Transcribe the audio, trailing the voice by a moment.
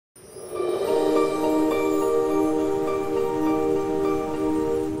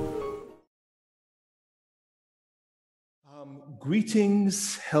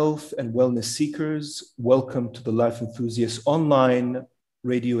Greetings, health and wellness seekers. Welcome to the Life Enthusiast online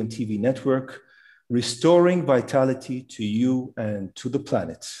radio and TV network, restoring vitality to you and to the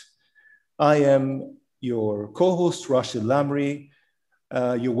planet. I am your co-host, Rashid Lamri,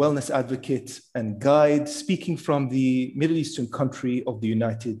 your wellness advocate and guide, speaking from the Middle Eastern country of the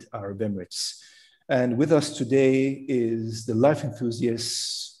United Arab Emirates. And with us today is the Life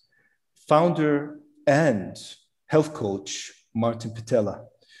Enthusiast founder and health coach, Martin Patella.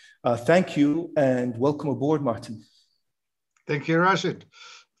 Thank you and welcome aboard, Martin. Thank you, Rashid.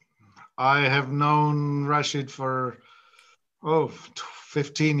 I have known Rashid for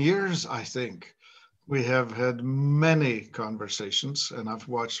 15 years, I think. We have had many conversations, and I've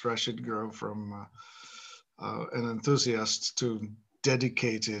watched Rashid grow from an enthusiast to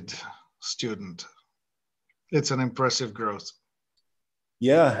dedicated student. It's an impressive growth.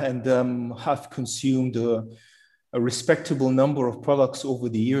 Yeah, and have consumed a respectable number of products over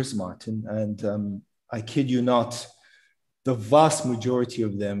the years, Martin. And I kid you not, the vast majority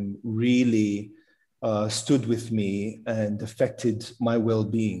of them really stood with me and affected my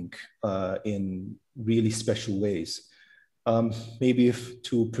well-being in really special ways. Maybe if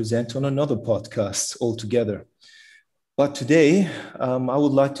to present on another podcast altogether. But today, I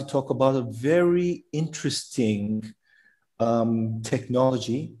would like to talk about a very interesting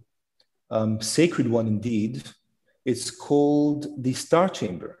technology, sacred one indeed. It's called the Star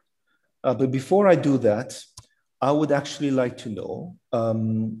Chamber. But before I do that, I would actually like to know,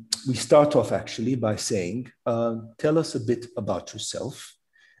 we start off actually by saying, tell us a bit about yourself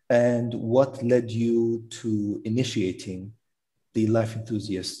and what led you to initiating the Life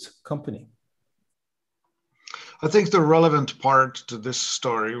Enthusiast company. I think the relevant part to this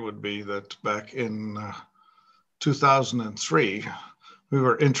story would be that back in 2003, we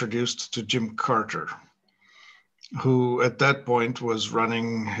were introduced to Jim Carter, who at that point was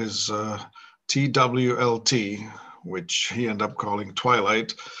running his TWLT, which he ended up calling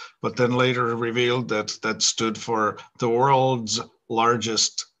Twilight, but then later revealed that that stood for the world's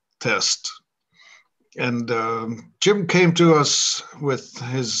largest test. And Jim came to us with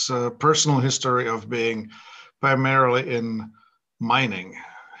his personal history of being primarily in mining.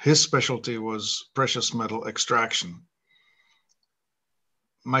 His specialty was precious metal extraction.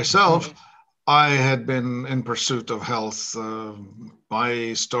 Myself, I had been in pursuit of health.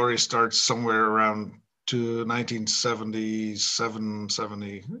 My story starts somewhere around 1977,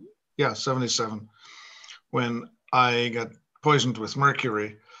 77, when I got poisoned with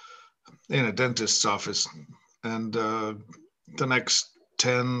mercury in a dentist's office. And the next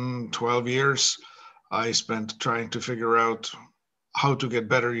 10, 12 years, I spent trying to figure out how to get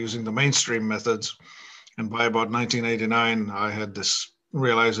better using the mainstream methods. And by about 1989, I had this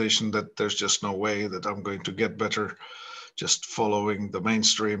realization that there's just no way that I'm going to get better just following the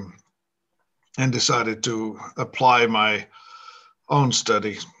mainstream, and decided to apply my own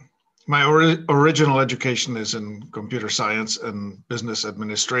study. My original education is in computer science and business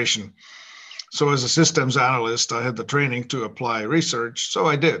administration. So as a systems analyst, I had the training to apply research, so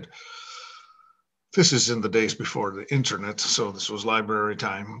I did. This is in the days before the internet, so this was library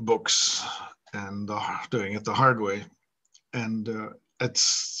time, books, and doing it the hard way. And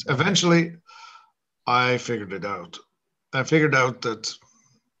it's eventually I figured it out. I figured out that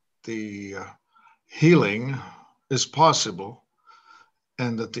the healing is possible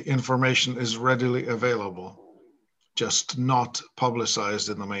and that the information is readily available, just not publicized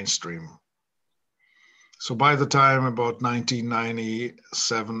in the mainstream. So by the time about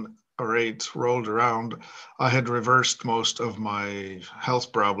 1997 or 8 rolled around, I had reversed most of my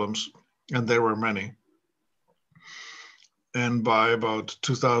health problems, and there were many. And by about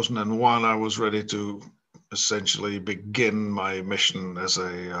 2001, I was ready to essentially begin my mission as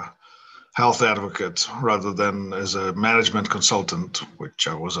a health advocate rather than as a management consultant, which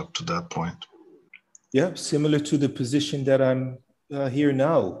I was up to that point. Yeah, similar to the position that I'm here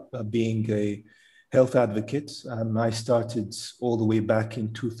now, being a health advocate. I started all the way back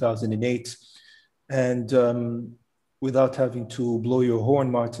in 2008. And without having to blow your horn,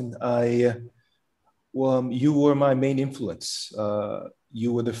 Martin, you were my main influence.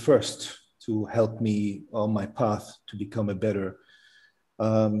 You were the first to help me on my path to become a better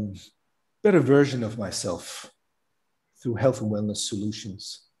version of myself through health and wellness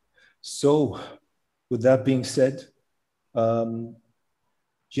solutions. So with that being said,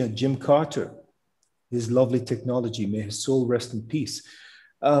 Jim Carter, his lovely technology, may his soul rest in peace.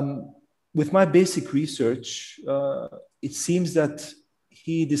 With my basic research, it seems that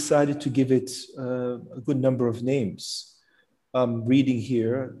he decided to give it a good number of names. I'm reading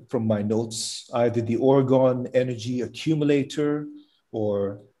here from my notes, either the Orgone energy accumulator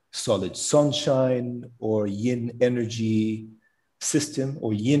or solid sunshine or yin energy system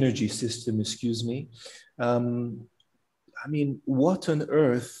or yinergy system, excuse me. I mean, what on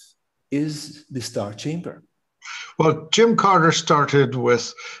earth is the star chamber? Well, Jim Carter started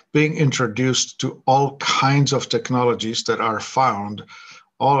with being introduced to all kinds of technologies that are found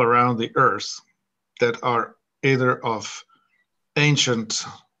all around the earth that are either of ancient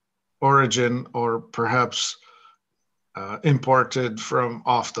origin or perhaps imported from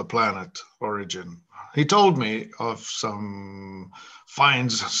off the planet origin. He told me of some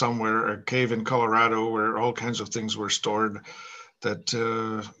finds somewhere, a cave in Colorado where all kinds of things were stored that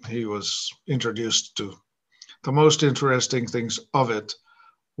he was introduced to. The most interesting things of it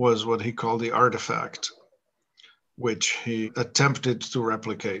was what he called the artifact, which he attempted to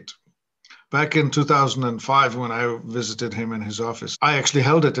replicate. Back in 2005, when I visited him in his office, I actually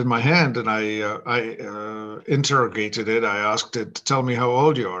held it in my hand and I interrogated it. I asked it, tell me how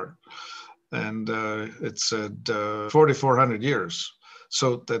old you are. And it said 4,400 years.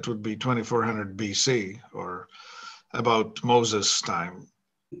 So that would be 2,400 BC or about Moses' time.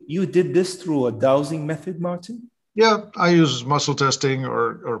 You did this through a dowsing method, Martin? Yeah, I use muscle testing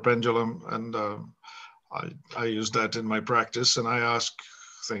or pendulum, and I use that in my practice, and I ask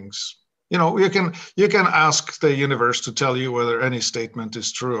things. You know, you can ask the universe to tell you whether any statement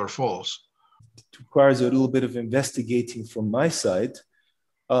is true or false. It requires a little bit of investigating from my side,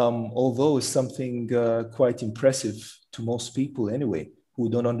 although it's something quite impressive to most people anyway, who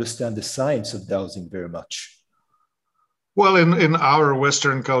don't understand the science of dowsing very much. Well, in our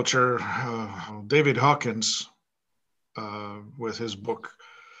Western culture, David Hawkins, with his book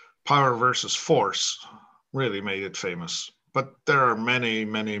Power versus Force, really made it famous. But there are many,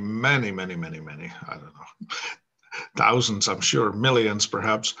 I don't know, thousands, I'm sure, millions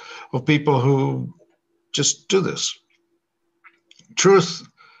perhaps, of people who just do this. Truth,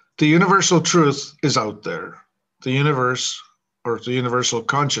 the universal truth is out there. The universe, or the universal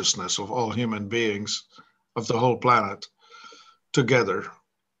consciousness of all human beings, of the whole planet, together,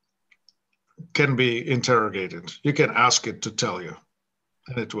 can be interrogated. You can ask it to tell you,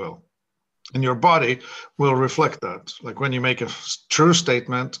 and it will. And your body will reflect that. Like when you make a true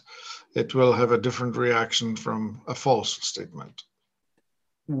statement, it will have a different reaction from a false statement.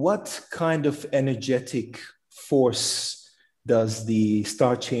 What kind of energetic force does the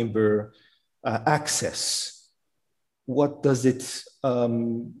star chamber access? What does it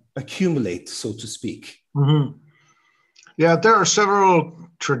accumulate, so to speak? Mm-hmm. Yeah, there are several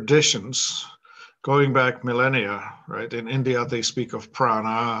traditions going back millennia, right? In India, they speak of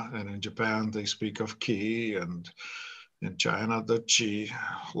prana, and in Japan, they speak of ki, and in China, the chi,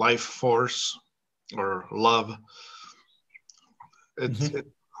 life force or love. It's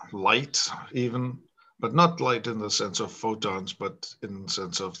light, even, but not light in the sense of photons, but in the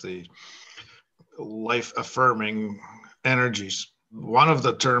sense of the life affirming energies. One of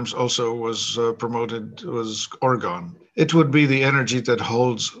the terms also was promoted was orgone. It would be the energy that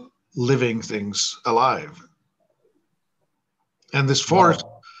holds living things alive. And this force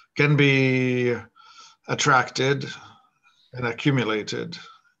can be attracted and accumulated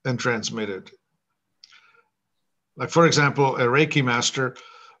and transmitted. Like, for example, a Reiki master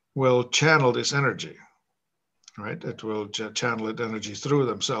will channel this energy, right? It will channel it energy through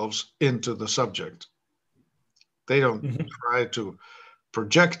themselves into the subject. They don't try to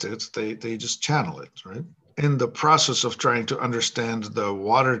project it, they just channel it, right? In the process of trying to understand the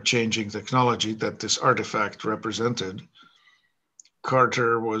water changing technology that this artifact represented,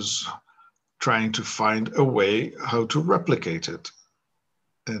 Carter was trying to find a way how to replicate it.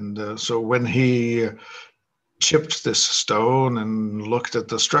 And so when he chipped this stone and looked at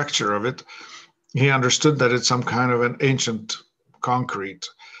the structure of it, he understood that it's some kind of an ancient concrete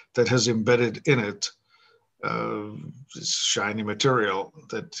that has embedded in it this shiny material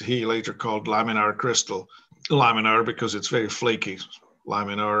that he later called laminar crystal. Laminar because it's very flaky.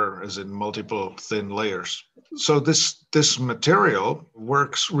 Laminar as in multiple thin layers. So this material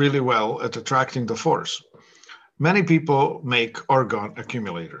works really well at attracting the force. Many people make orgone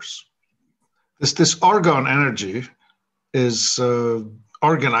accumulators. This orgone energy is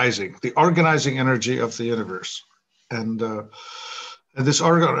organizing, the organizing energy of the universe. And this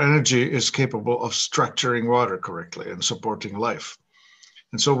orgone energy is capable of structuring water correctly and supporting life.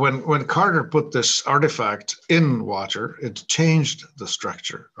 And so when Carter put this artifact in water, it changed the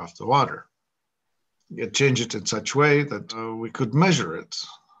structure of the water. It changed it in such a way that we could measure it.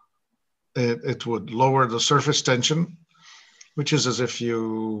 It would lower the surface tension, which is as if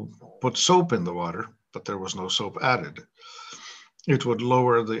you put soap in the water, but there was no soap added. It would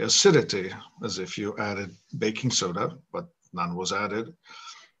lower the acidity, as if you added baking soda, but none was added.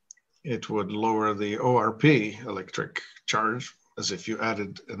 It would lower the ORP, electric charge, as if you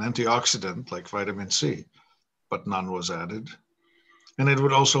added an antioxidant like vitamin C, but none was added. And it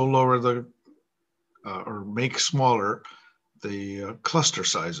would also lower the, or make smaller the cluster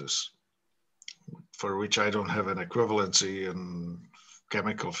sizes, for which I don't have an equivalency in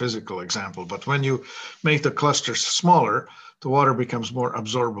chemical physical example. But when you make the clusters smaller, the water becomes more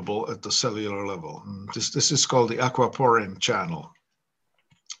absorbable at the cellular level. This is called the aquaporin channel.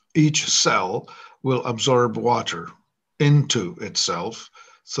 Each cell will absorb water into itself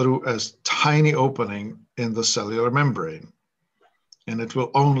through a tiny opening in the cellular membrane. And it will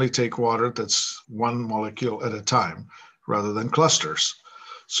only take water that's one molecule at a time rather than clusters.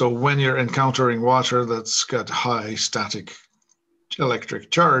 So when you're encountering water that's got high static electric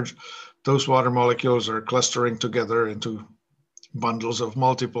charge, those water molecules are clustering together into bundles of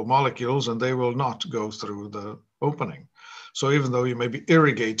multiple molecules, and they will not go through the opening. So even though you may be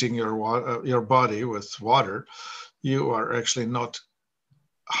irrigating your body with water, you are actually not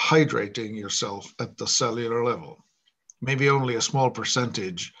hydrating yourself at the cellular level. Maybe only a small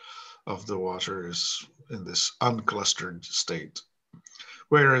percentage of the water is in this unclustered state.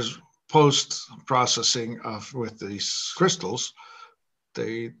 Whereas post-processing with these crystals,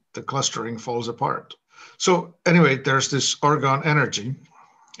 the clustering falls apart. So anyway, there's this orgone energy,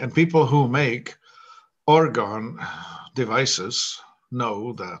 and people who make orgone devices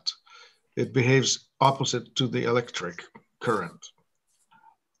know that it behaves opposite to the electric current.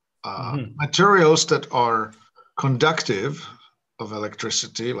 Materials that are conductive of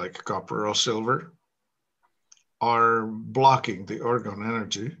electricity, like copper or silver, are blocking the orgone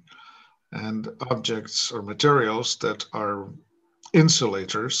energy, and objects or materials that are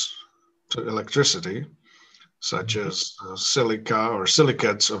insulators to electricity, such as silica or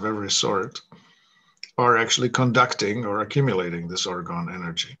silicates of every sort, are actually conducting or accumulating this orgone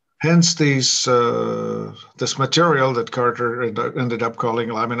energy. Hence this material that Carter ended up calling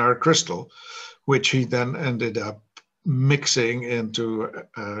laminar crystal, which he then ended up mixing into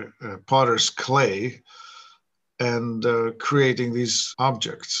potter's clay and creating these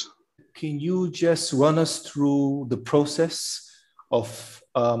objects. Can you just run us through the process of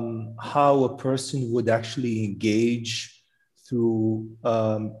how a person would actually engage through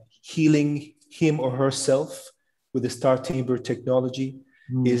healing him or herself with the star chamber technology?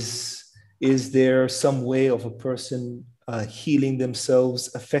 Is there some way of a person healing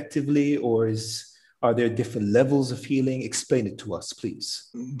themselves effectively, or are there different levels of healing? Explain it to us, please.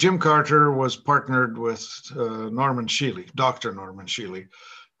 Jim Carter was partnered with Norman Shealy, Dr. Norman Shealy,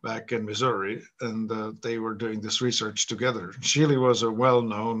 back in Missouri, and they were doing this research together. Shealy was a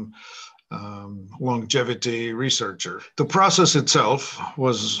well-known longevity researcher. The process itself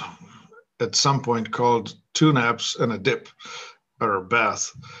was at some point called 2 naps and a dip, or a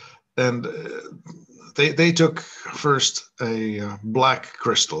bath. And they took first a black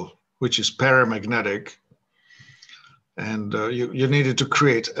crystal, which is paramagnetic, and you needed to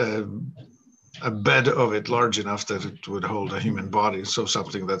create a bed of it large enough that it would hold a human body. So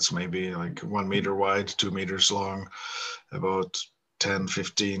something that's maybe like 1 meter wide, 2 meters long, about 10,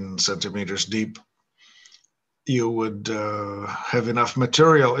 15 centimeters deep. You would have enough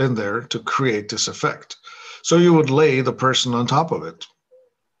material in there to create this effect. So you would lay the person on top of it,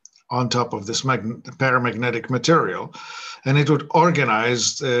 on top of this paramagnetic material, and it would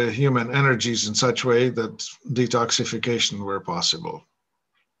organize the human energies in such a way that detoxification were possible,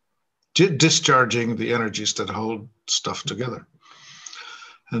 discharging the energies that hold stuff together.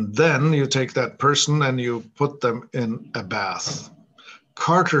 And then you take that person and you put them in a bath.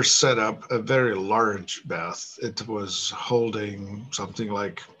 Carter set up a very large bath. It was holding something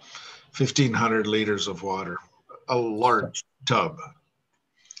like 1,500 liters of water, a large tub.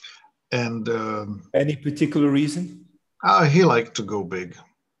 And any particular reason? He liked to go big.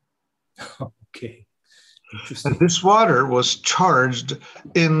 Okay, interesting. And this water was charged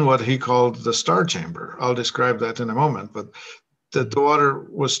in what he called the star chamber. I'll describe that in a moment, but the water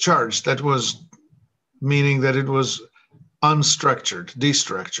was charged. That was meaning that it was unstructured,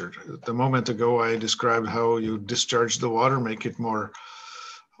 destructured. A moment ago, I described how you discharge the water, make it more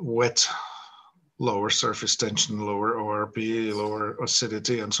wet, lower surface tension, lower ORP, lower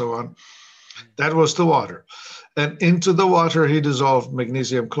acidity, and so on. That was the water. And into the water, he dissolved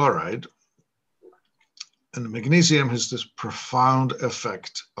magnesium chloride. And magnesium has this profound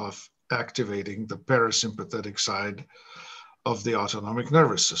effect of activating the parasympathetic side of the autonomic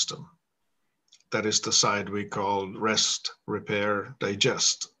nervous system. That is the side we call rest, repair,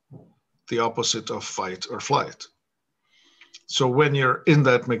 digest, the opposite of fight or flight. So when you're in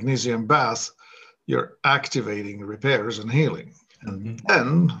that magnesium bath, you're activating repairs and healing. And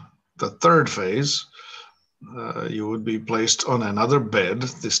then the third phase, you would be placed on another bed,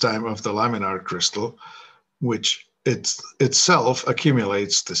 this time of the laminar crystal, which itself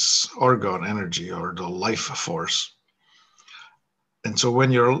accumulates this orgone energy or the life force. And so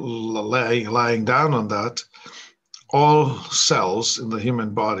when you're lying down on that, all cells in the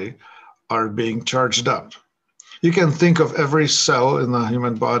human body are being charged up. You can think of every cell in the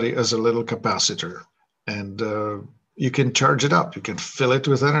human body as a little capacitor, and you can charge it up. You can fill it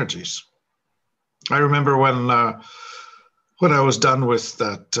with energies. I remember when I was done with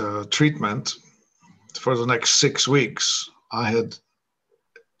that treatment, for the next 6 weeks, I had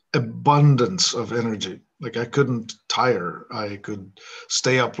abundance of energy. Like I couldn't tire. I could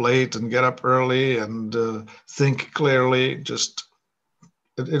stay up late and get up early and think clearly. Just,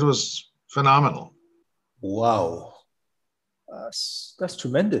 it was phenomenal. Wow. That's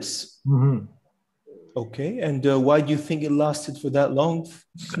tremendous. Mm-hmm. Okay. And why do you think it lasted for that long?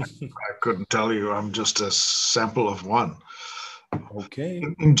 I couldn't tell you. I'm just a sample of one. Okay.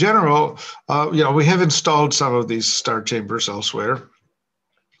 In general, we have installed some of these star chambers elsewhere.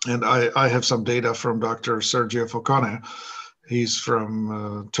 And I have some data from Dr. Sergio Falcone. He's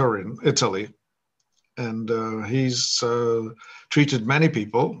from Turin, Italy. And he's treated many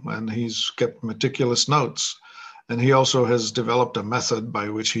people, and he's kept meticulous notes. And he also has developed a method by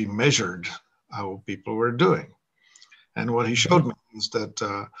which he measured how people were doing. And what he showed me is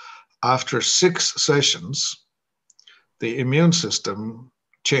that after 6 sessions, the immune system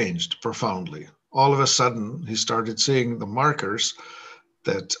changed profoundly. All of a sudden, he started seeing the markers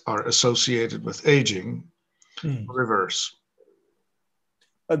that are associated with aging reverse.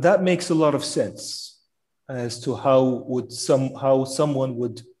 That makes a lot of sense as to how someone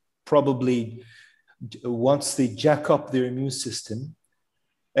would probably, once they jack up their immune system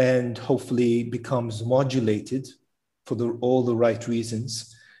and hopefully becomes modulated for all the right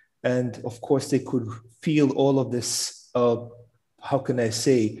reasons, and of course they could feel all of this, how can I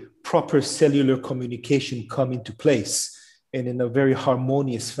say, proper cellular communication come into place and in a very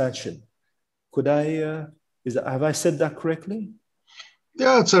harmonious fashion. Could I, have I said that correctly?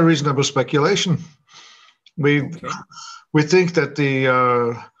 Yeah, it's a reasonable speculation. We think that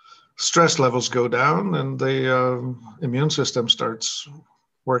the stress levels go down and the immune system starts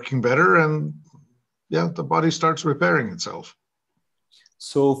working better, and the body starts repairing itself.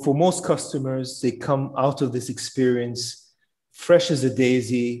 So for most customers, they come out of this experience fresh as a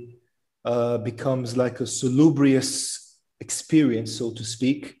daisy, becomes like a salubrious experience, so to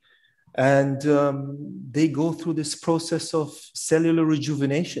speak. And they go through this process of cellular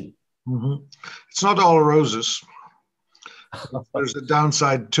rejuvenation. Mm-hmm. It's not all roses. There's a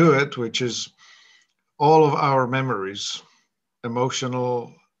downside to it, which is all of our memories,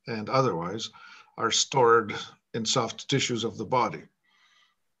 emotional and otherwise, are stored in soft tissues of the body.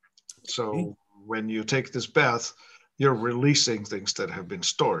 So when you take this bath, you're releasing things that have been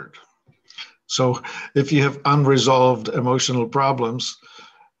stored. So if you have unresolved emotional problems,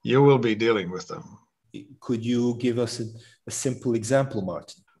 you will be dealing with them. Could you give us a simple example,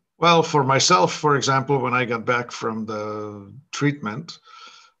 Martin? Well, for myself, for example, when I got back from the treatment,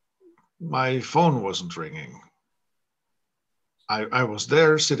 my phone wasn't ringing. I was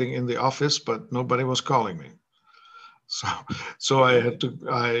there sitting in the office, but nobody was calling me. So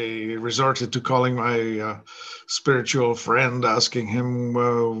I resorted to calling my spiritual friend, asking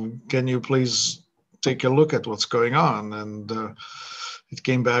him, can you please take a look at what's going on? And it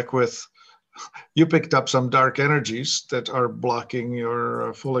came back with, you picked up some dark energies that are blocking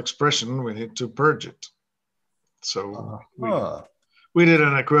your full expression. We need to purge it. So we did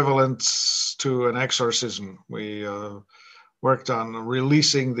an equivalent to an exorcism. We worked on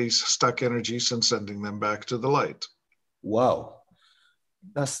releasing these stuck energies and sending them back to the light. Wow.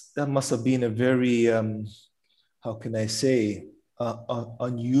 That must have been a very, how can I say,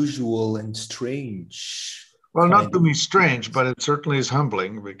 unusual and strange. Well, not to be strange, but it certainly is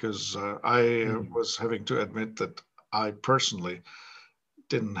humbling, because I was having to admit that I personally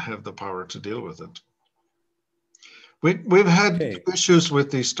didn't have the power to deal with it. We've had issues with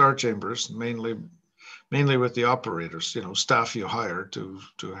these star chambers, mainly with the operators, staff you hire to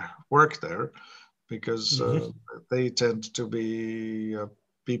work there, because they tend to be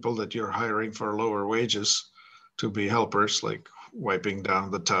people that you're hiring for lower wages to be helpers, like wiping down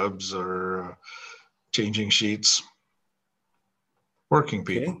the tubs or changing sheets. Working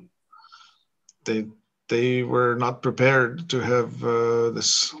people. They were not prepared to have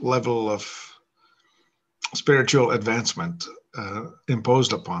this level of spiritual advancement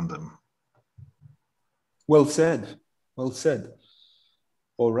imposed upon them. Well said. Well said.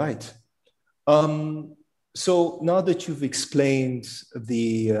 All right. So now that you've explained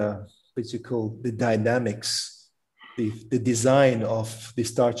the dynamics, the design of the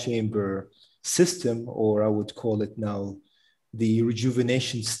star chamber system, or I would call it now the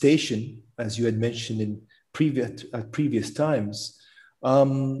rejuvenation station, as you had mentioned in previous times,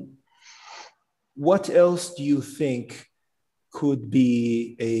 what else do you think could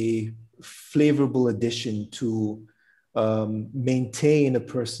be a favorable addition to maintain a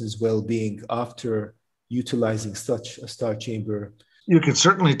person's well-being after utilizing such a star chamber? You can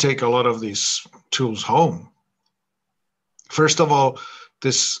certainly take a lot of these tools home. First of all,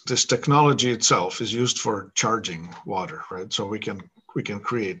 this technology itself is used for charging water, right? So we can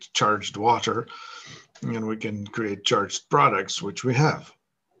create charged water, and we can create charged products, which we have.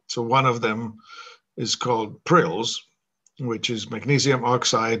 So one of them is called prills, which is magnesium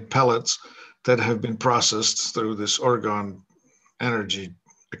oxide pellets that have been processed through this argon energy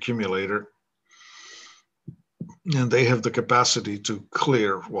accumulator. And they have the capacity to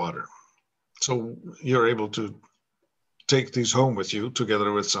clear water. So you're able to take these home with you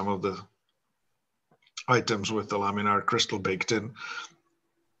together with some of the items with the laminar crystal baked in,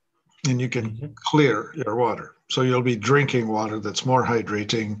 and you can clear your water. So you'll be drinking water that's more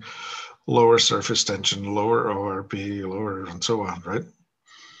hydrating, lower surface tension, lower ORP, lower, and so on, right?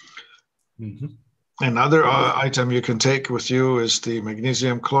 Another item you can take with you is the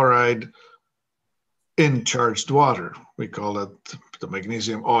magnesium chloride in charged water. We call it the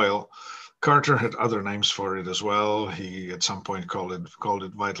magnesium oil. Carter had other names for it as well. He at some point called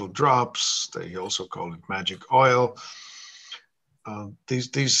it vital drops. He also called it magic oil.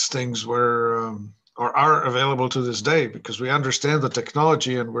 These things were or are available to this day because we understand the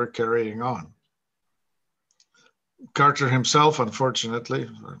technology and we're carrying on. Carter himself, unfortunately,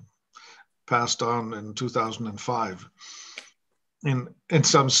 passed on in 2005. In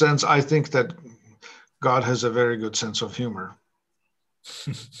some sense, I think that God has a very good sense of humor.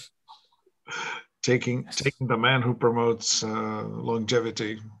 taking the man who promotes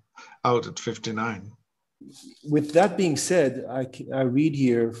longevity out at 59. With that being said, I read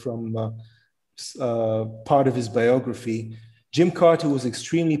here from part of his biography, Jim Carter was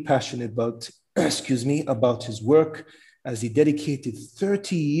extremely passionate about, about his work, as he dedicated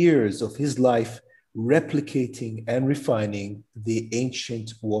 30 years of his life replicating and refining the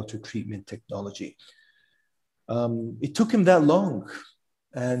ancient water treatment technology. It took him that long.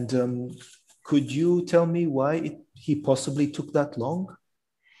 And could you tell me why he possibly took that long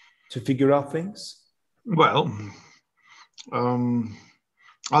to figure out things? Well,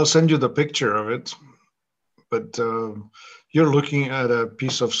 I'll send you the picture of it, but you're looking at a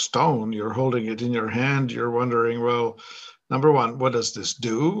piece of stone, you're holding it in your hand, you're wondering, well, number one, what does this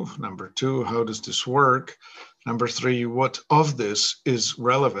do? Number two, how does this work? Number three, what of this is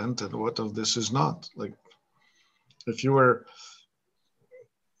relevant and what of this is not? Like, if you were,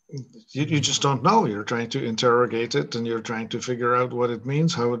 you just don't know. You're trying to interrogate it and you're trying to figure out what it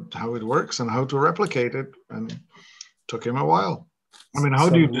means, how it works, and how to replicate it. And it took him a while. I mean, how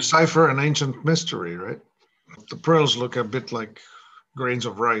do you decipher an ancient mystery, right? The pearls look a bit like grains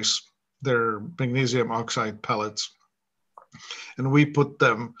of rice. They're magnesium oxide pellets. And we put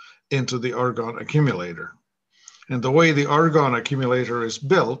them into the argon accumulator. And the way the argon accumulator is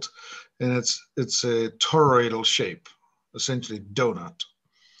built, and it's a toroidal shape, essentially donut.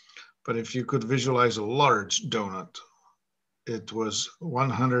 But if you could visualize a large donut, it was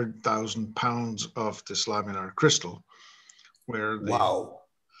 100,000 pounds of this laminar crystal, where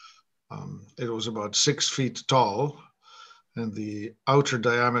it was about 6 feet tall, and the outer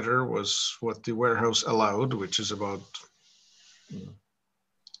diameter was what the warehouse allowed, which is about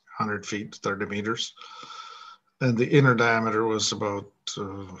 100 feet, 30 meters. And the inner diameter was about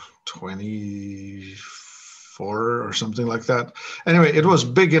 24 or something like that. Anyway, it was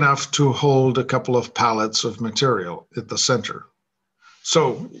big enough to hold a couple of pallets of material at the center.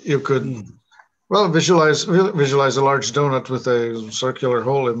 So you could, well, visualize a large donut with a circular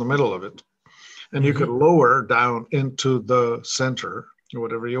hole in the middle of it. And you could lower down into the center,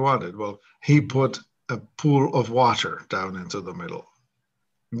 whatever you wanted. Well, he put a pool of water down into the middle.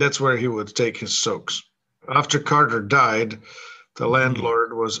 That's where he would take his soaks. After Carter died, the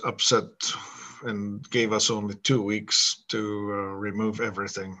landlord was upset and gave us only 2 weeks to remove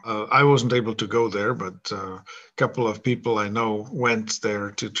everything. I wasn't able to go there, but a couple of people I know went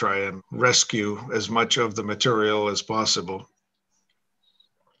there to try and rescue as much of the material as possible.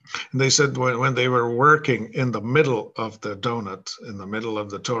 And they said when they were working in the middle of the donut, in the middle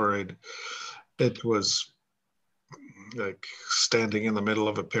of the toroid, it was like standing in the middle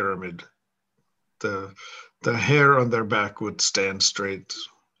of a pyramid. the hair on their back would stand straight.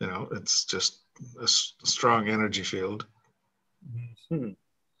 You know, it's just a strong energy field. Mhm.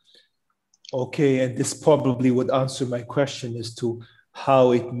 Okay, and this probably would answer my question as to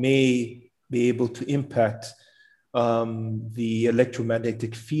how it may be able to impact the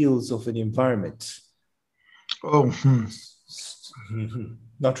electromagnetic fields of an environment. Oh,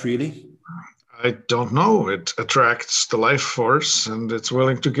 Not really. I don't know. It attracts the life force and it's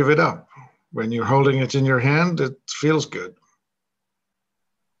willing to give it up. When you're holding it in your hand, it feels good.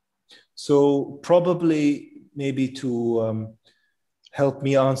 So probably maybe to help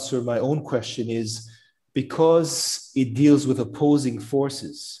me answer my own question is because it deals with opposing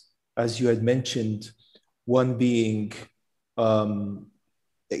forces, as you had mentioned, one being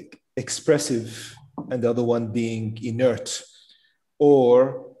expressive and the other one being inert,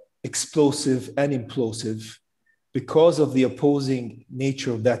 or explosive and implosive, because of the opposing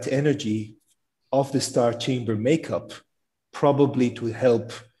nature of that energy of the star chamber makeup, probably to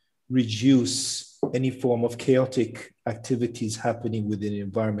help reduce any form of chaotic activities happening within the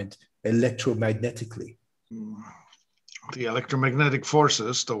environment electromagnetically. The electromagnetic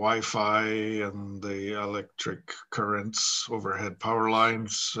forces, the Wi-Fi and the electric currents, overhead power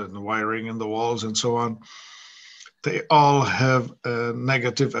lines and the wiring in the walls and so on, they all have a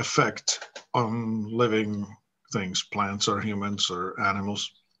negative effect on living things, plants or humans or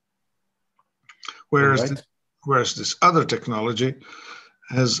animals. Whereas, Right. whereas this other technology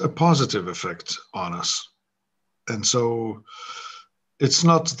has a positive effect on us. And so it's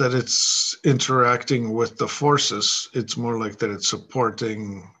not that it's interacting with the forces, it's more like that it's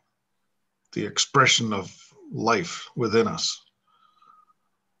supporting the expression of life within us.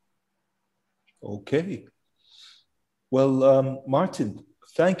 Okay. Well, Martin,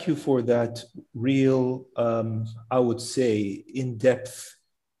 thank you for that real, I would say, in-depth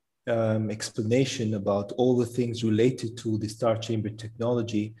explanation about all the things related to the star chamber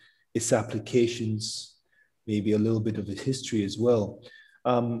technology, its applications, maybe a little bit of its history as well.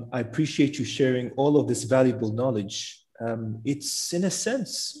 I appreciate you sharing all of this valuable knowledge. It's, in a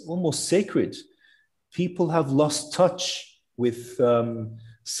sense, almost sacred. People have lost touch with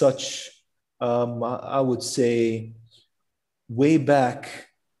such, I would say, way back,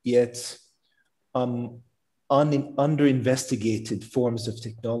 yet under-investigated forms of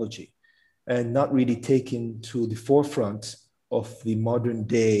technology and not really taken to the forefront of the modern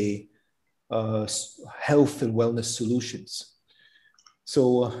day health and wellness solutions.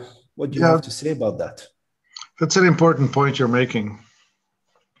 So what do you have to say about that? That's an important point you're making.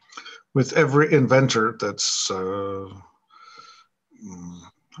 With every inventor that's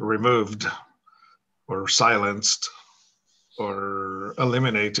removed or silenced or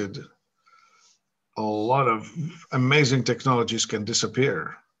eliminated, a lot of amazing technologies can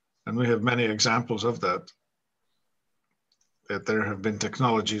disappear. And we have many examples of that. That there have been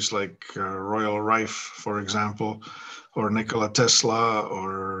technologies like Royal Rife, for example, or Nikola Tesla,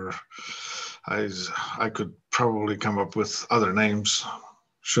 or I could probably come up with other names,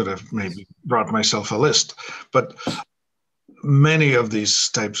 should have maybe brought myself a list. But many of these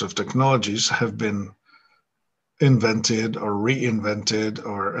types of technologies have been invented or reinvented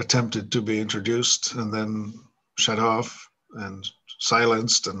or attempted to be introduced and then shut off and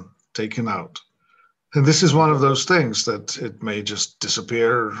silenced and taken out. And this is one of those things that it may just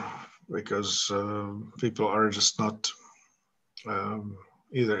disappear because people are just not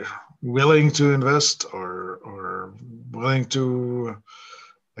either willing to invest or willing to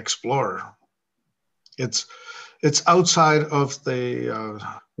explore. It's outside of the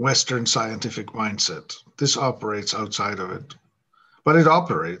Western scientific mindset. This operates outside of it, but it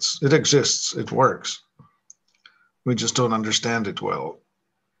operates, it exists, it works. We just don't understand it well.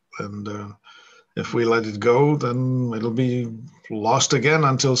 And if we let it go, then it'll be lost again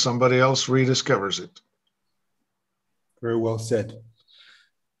until somebody else rediscovers it. Very well said.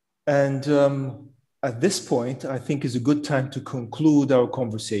 And at this point, I think is a good time to conclude our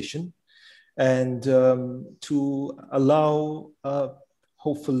conversation and to allow,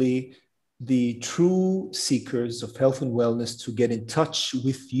 hopefully, the true seekers of health and wellness to get in touch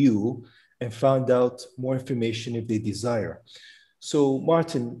with you and find out more information if they desire. So,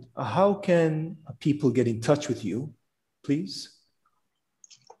 Martin, how can people get in touch with you, please?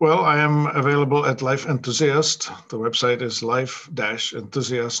 Well, I am available at Life Enthusiast. The website is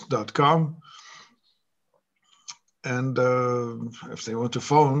life-enthusiast.com. And if they want to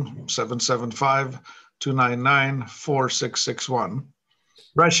phone, 775-299-4661.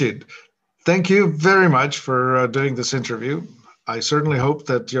 Rashid, thank you very much for doing this interview. I certainly hope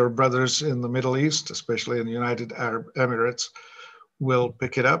that your brothers in the Middle East, especially in the United Arab Emirates, we'll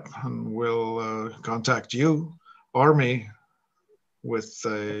pick it up and we'll contact you or me with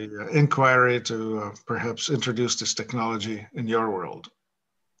a inquiry to perhaps introduce this technology in your world.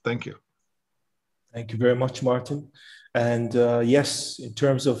 Thank you. Thank you very much, Martin. And yes, in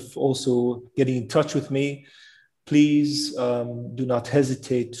terms of also getting in touch with me, please do not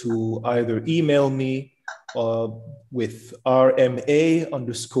hesitate to either email me with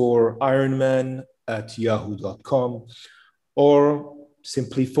rma_ironman@yahoo.com, or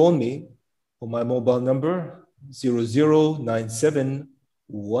simply phone me on my mobile number 0097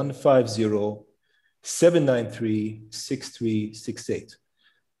 150 793 6368.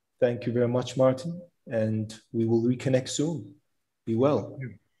 Thank you very much, Martin, and we will reconnect soon. Be well.